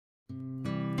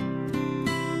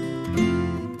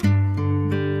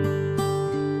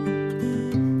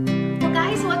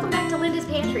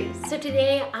Pantry. So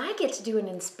today I get to do an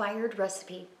inspired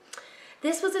recipe.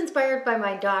 This was inspired by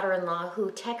my daughter-in-law who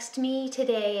texted me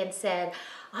today and said,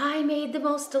 I made the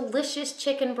most delicious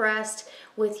chicken breast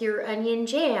with your onion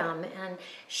jam. And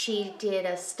she did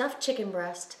a stuffed chicken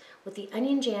breast with the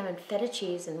onion jam and feta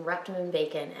cheese and wrapped them in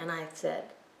bacon. And I said,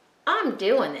 I'm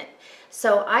doing it.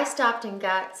 So I stopped and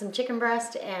got some chicken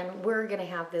breast, and we're gonna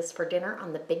have this for dinner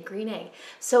on the big green egg.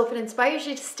 So if it inspires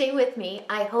you to stay with me,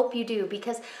 I hope you do,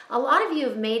 because a lot of you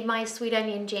have made my sweet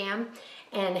onion jam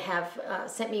and have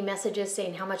sent me messages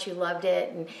saying how much you loved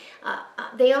it. And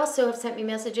they also have sent me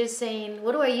messages saying,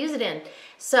 what do I use it in?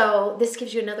 So this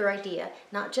gives you another idea,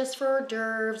 not just for hors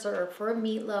d'oeuvres or for a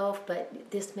meatloaf,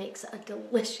 but this makes a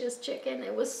delicious chicken.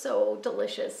 It was so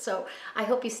delicious. So I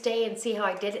hope you stay and see how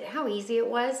I did it, how easy it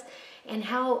was, and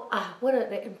how, what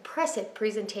an impressive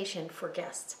presentation for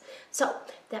guests. So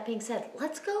that being said,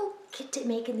 let's go get to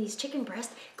making these chicken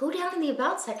breasts. Go down in the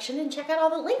About section and check out all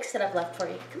the links that I've left for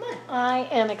you. Come on. I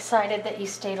am excited that you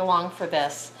stayed along for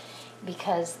this,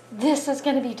 because this is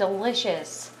going to be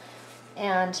delicious.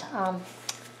 And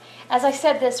as I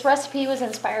said, this recipe was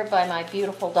inspired by my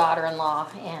beautiful daughter-in-law.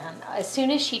 And as soon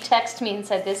as she texted me and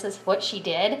said this is what she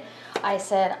did, I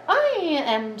said, I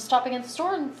am stopping at the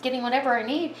store and getting whatever I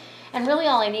need. And really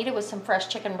all I needed was some fresh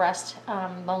chicken breast,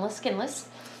 boneless, skinless.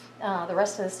 The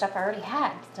rest of the stuff I already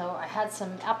had. So I had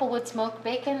some applewood smoked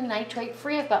bacon,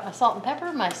 nitrate-free. I've got my salt and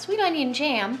pepper, my sweet onion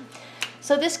jam.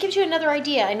 So this gives you another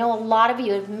idea. I know a lot of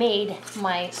you have made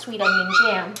my sweet onion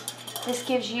jam. This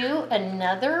gives you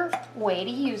another way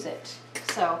to use it.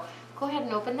 So go ahead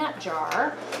and open that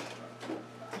jar.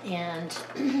 And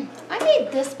I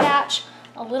made this batch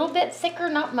a little bit thicker,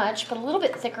 not much, but a little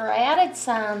bit thicker. I added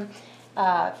some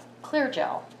clear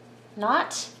gel,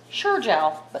 not Sure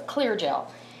Gel, but clear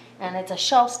gel. And it's a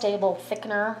shelf-stable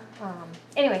thickener.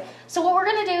 Anyway, so what we're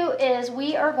gonna do is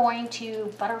we are going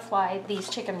to butterfly these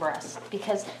chicken breasts,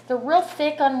 because they're real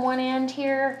thick on one end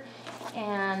here,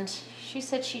 and she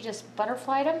said she just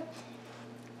butterflied them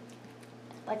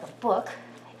like a book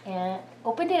and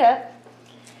opened it up.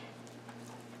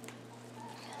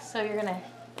 So you're gonna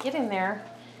get in there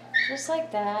just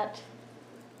like that.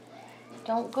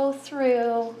 Don't go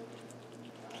through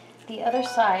the other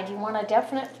side. You want a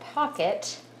definite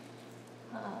pocket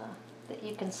that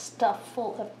you can stuff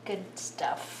full of good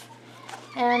stuff,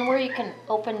 and where you can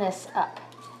open this up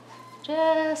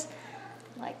just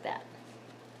like that.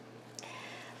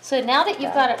 So now that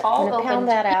you've got it all open, I'm gonna pound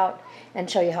that out and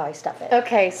show you how I stuff it.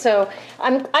 Okay, so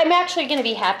I'm actually going to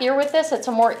be happier with this. It's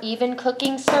a more even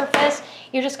cooking surface.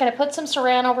 You're just going to put some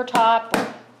saran over top,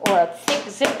 or a thick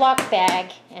Ziploc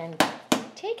bag, and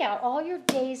take out all your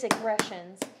day's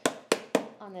aggressions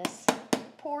on this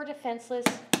poor defenseless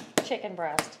chicken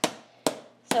breast.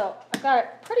 So I've got it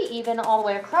pretty even all the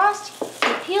way across.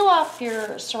 You peel off your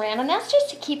saran, and that's just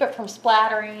to keep it from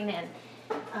splattering and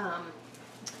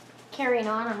carrying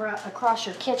on across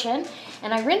your kitchen.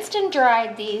 And I rinsed and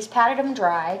dried these, patted them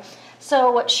dry. So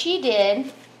what she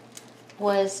did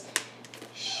was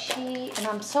and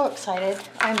I'm so excited,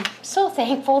 I'm so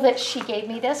thankful that she gave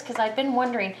me this, because I've been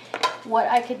wondering what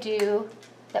I could do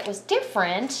that was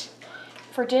different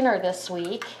for dinner this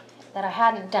week that I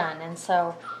hadn't done. And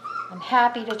so I'm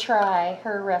happy to try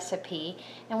her recipe.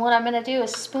 And what I'm going to do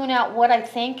is spoon out what I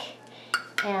think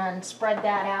and spread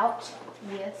that out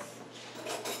with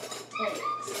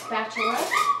a spatula.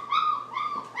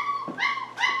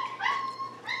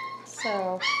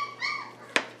 So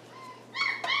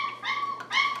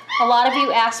a lot of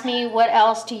you asked me, what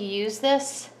else do you use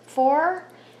this for?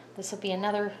 This will be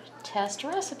another test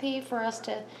recipe for us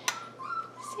to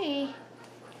see.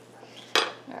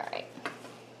 All right.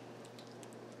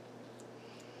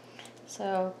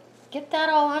 So get that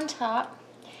all on top,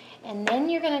 and then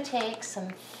you're going to take some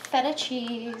feta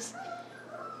cheese.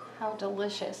 How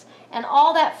delicious. And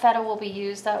all that feta will be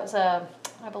used. That was I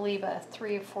believe a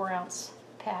 3 or 4 ounce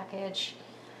package.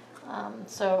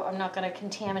 So I'm not going to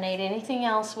contaminate anything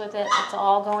else with it. It's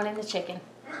all going in the chicken.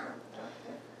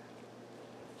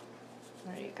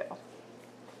 There you go.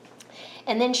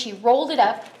 And then she rolled it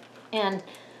up and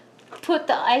put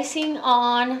the icing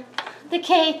on the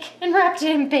cake and wrapped it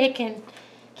in bacon.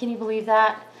 Can you believe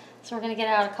that? So we're going to get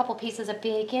out a couple pieces of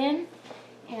bacon,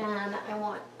 and I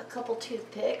want a couple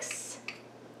toothpicks.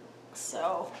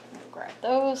 So I'm going to grab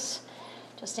those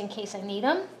just in case I need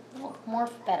them. Oh, more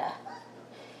feta.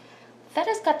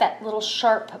 Feta's got that little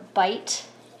sharp bite,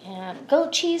 and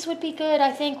goat cheese would be good,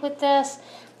 I think, with this.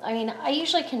 I mean, I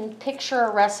usually can picture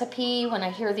a recipe when I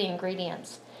hear the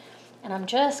ingredients. And I'm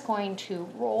just going to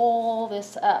roll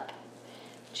this up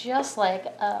just like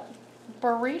a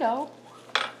burrito.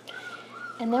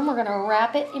 And then we're going to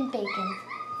wrap it in bacon.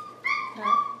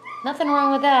 Nothing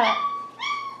wrong with that.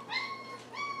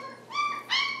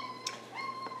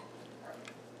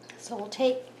 So we'll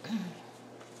take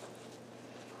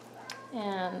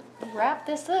and wrap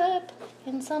this up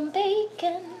in some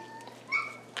bacon.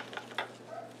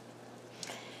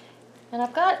 And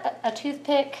I've got a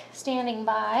toothpick standing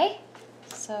by,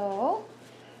 so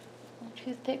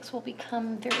toothpicks will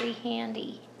become very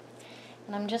handy.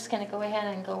 And I'm just going to go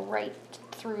ahead and go right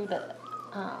through the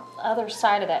other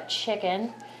side of that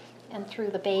chicken and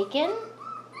through the bacon.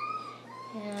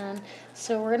 And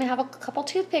so we're going to have a couple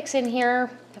toothpicks in here.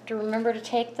 Have to remember to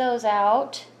take those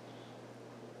out.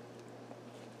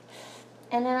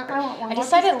 And then I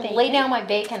decided to lay down my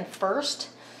bacon first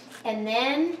and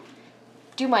then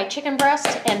do my chicken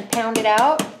breast and pound it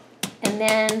out. And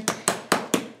then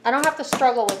I don't have to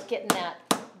struggle with getting that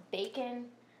bacon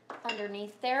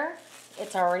underneath there.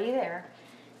 It's already there.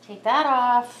 Take that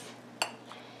off.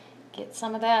 Get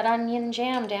some of that onion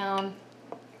jam down.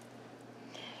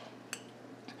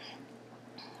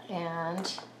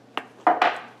 And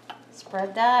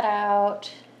spread that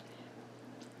out.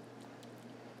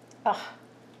 Oh,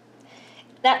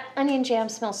 that onion jam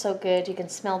smells so good. You can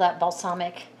smell that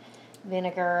balsamic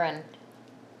vinegar, and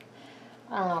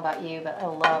I don't know about you, but I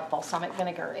love balsamic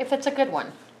vinegar if it's a good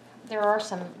one. There are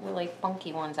some really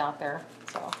funky ones out there.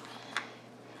 So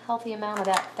healthy amount of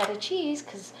that feta cheese,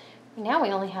 because now we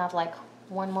only have like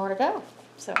one more to go.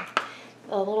 So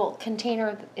a little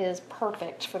container is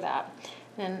perfect for that.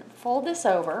 Then fold this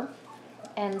over,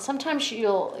 and sometimes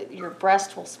your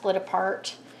breast will split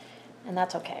apart, and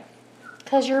that's okay,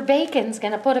 because your bacon's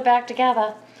gonna put it back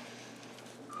together.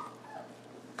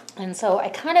 And so I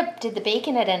kind of did the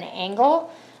bacon at an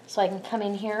angle, so I can come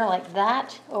in here like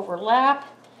that, overlap,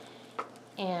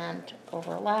 and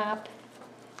overlap,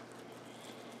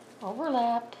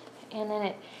 overlap, and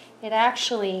then it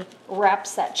actually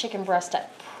wraps that chicken breast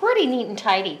up pretty neat and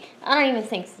tidy. I don't even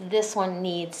think this one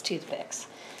needs toothpicks.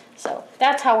 So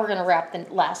that's how we're going to wrap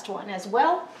the last one as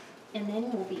well, and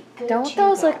then we'll be good. Don't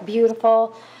those look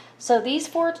beautiful? So these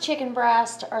 4 chicken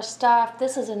breasts are stuffed.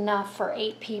 This is enough for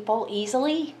 8 people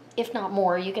easily, if not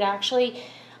more. You could actually,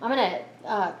 I'm going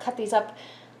to cut these up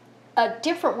a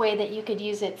different way that you could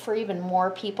use it for even more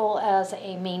people as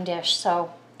a main dish.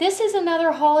 So this is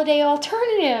another holiday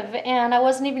alternative, and I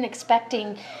wasn't even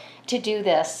expecting to do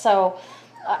this. So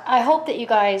I hope that you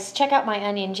guys check out my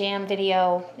onion jam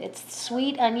video. It's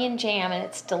sweet onion jam, and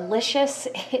it's delicious.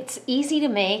 It's easy to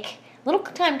make, a little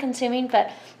time consuming, but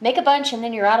make a bunch and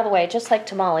then you're out of the way, just like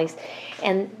tamales.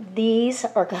 And these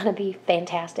are going to be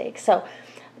fantastic. So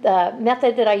the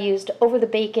method that I used over the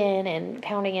bacon and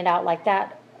pounding it out like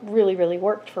that really, really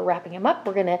worked for wrapping them up.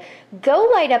 We're going to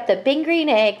go light up the Bing Green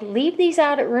egg, leave these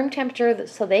out at room temperature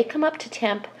so they come up to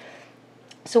temp.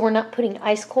 So we're not putting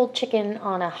ice cold chicken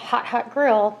on a hot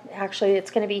grill. Actually,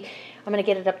 it's going to be, I'm going to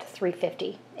get it up to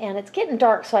 350. And it's getting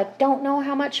dark, so I don't know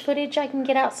how much footage I can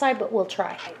get outside, but we'll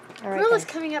try. All right, grill is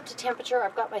coming up to temperature.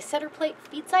 I've got my center plate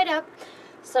feet side up,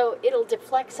 so it'll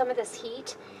deflect some of this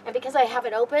heat. And because I have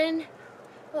it open,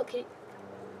 oh, can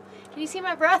you see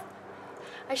my breath?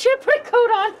 I should have put a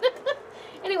coat on.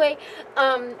 Anyway,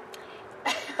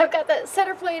 I've got the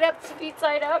center plate up, feet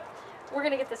side up. We're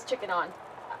going to get this chicken on.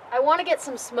 I want to get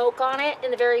some smoke on it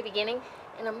in the very beginning,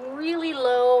 and I'm really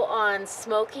low on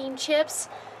smoking chips,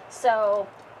 so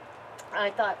I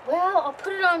thought, well, I'll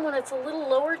put it on when it's a little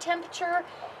lower temperature,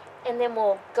 and then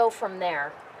we'll go from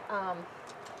there.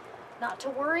 Not to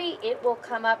worry, it will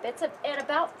come up. It's at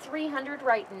about 300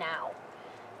 right now,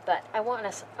 but I want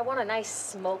a nice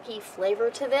smoky flavor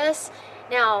to this.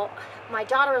 Now, my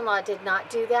daughter-in-law did not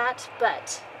do that,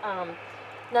 but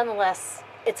nonetheless,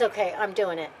 it's okay. I'm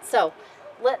doing it. So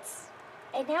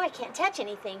and now I can't touch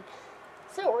anything.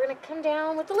 So we're going to come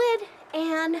down with the lid,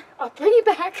 and I'll bring you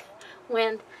back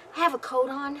when I have a coat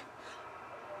on.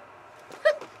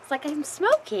 It's like I'm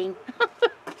smoking.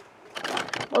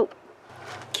 Whoa.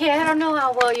 Okay, I don't know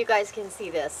how well you guys can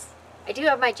see this. I do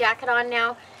have my jacket on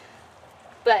now,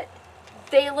 but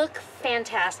they look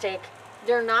fantastic.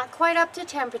 They're not quite up to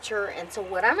temperature, and so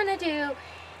what I'm going to do,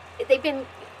 they've been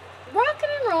rocking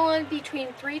and rolling between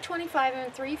 325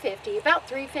 and 350, about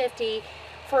 350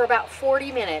 for about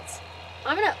 40 minutes.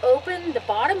 I'm going to open the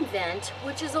bottom vent,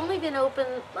 which has only been open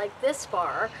like this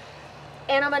far,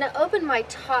 and I'm going to open my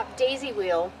top daisy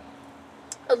wheel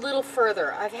a little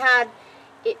further. I've had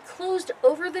it closed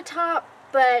over the top,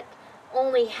 but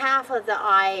only half of the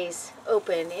eyes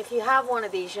open. If you have one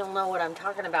of these, you'll know what I'm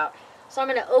talking about. So I'm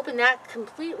going to open that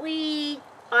completely,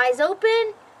 eyes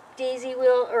open, daisy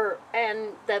wheel, and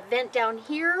the vent down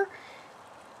here.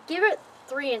 Give it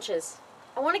 3 inches.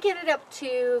 I want to get it up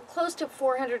to close to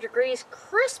 400 degrees,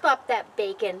 crisp up that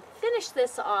bacon, finish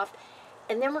this off,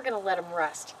 and then we're going to let them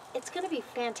rest. It's going to be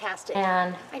fantastic.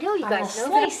 And I know you guys know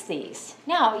slice these.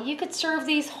 Now, you could serve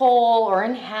these whole or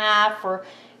in half, or,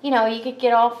 you know, you could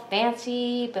get all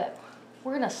fancy, but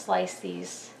we're going to slice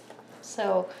these.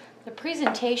 So the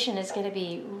presentation is going to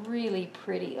be really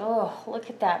pretty. Oh, look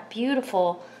at that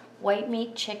beautiful white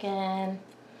meat chicken,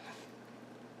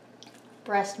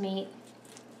 breast meat.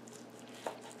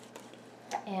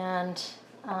 And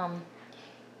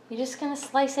you're just going to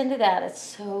slice into that. It's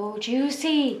so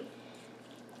juicy.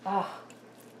 Oh.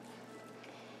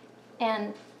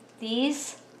 And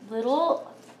these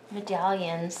little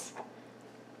medallions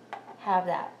have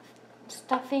that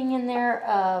stuffing in there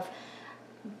of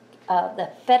the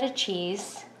feta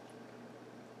cheese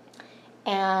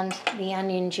and the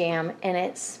onion jam, and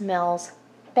it smells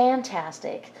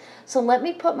fantastic. So let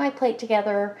me put my plate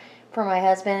together for my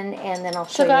husband, and then I'll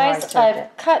show you how I served it. So guys,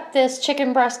 I've cut this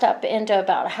chicken breast up into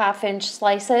about 1/2-inch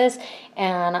slices,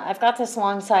 and I've got this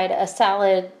alongside a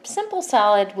salad, simple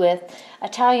salad with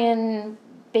Italian,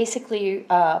 basically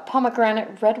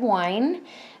pomegranate red wine,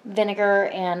 vinegar,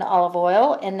 and olive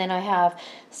oil, and then I have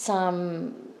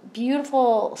some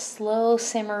beautiful slow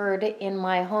simmered in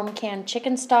my home canned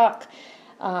chicken stock.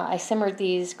 I simmered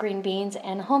these green beans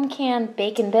and home canned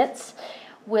bacon bits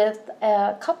with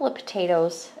a couple of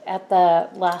potatoes at the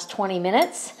last 20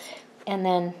 minutes. And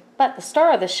then, but the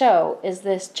star of the show is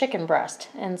this chicken breast.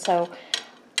 And so,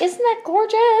 isn't that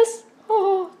gorgeous?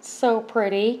 Oh, it's so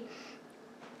pretty.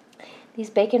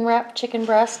 These bacon wrapped chicken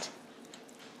breast,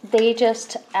 they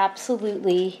just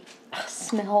absolutely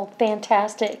smell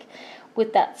fantastic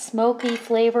with that smoky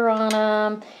flavor on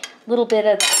them. Little bit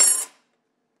of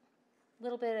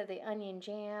the onion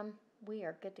jam. We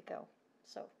are good to go.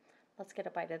 So let's get a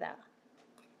bite of that.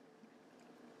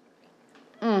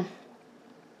 Oh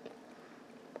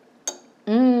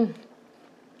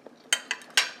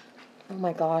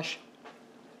my gosh.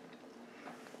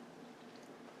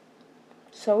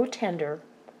 So tender.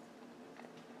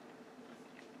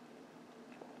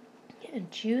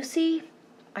 And juicy.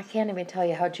 I can't even tell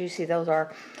you how juicy those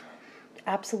are.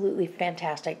 Absolutely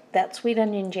fantastic. That sweet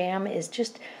onion jam is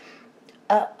just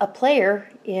a player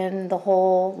in the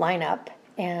whole lineup.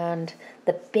 And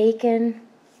the bacon,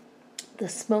 the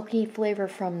smoky flavor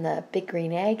from the big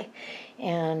green egg,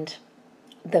 and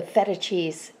the feta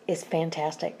cheese is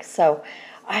fantastic. So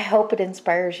I hope it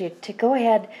inspires you to go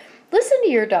ahead, listen to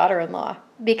your daughter-in-law,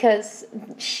 because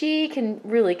she can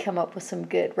really come up with some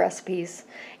good recipes.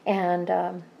 And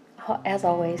as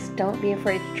always, don't be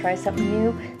afraid to try something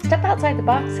new. Step outside the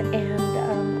box, and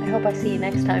I hope I see you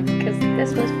next time, because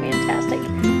this was fantastic.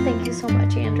 Thank you so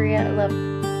much, Andrea. I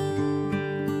love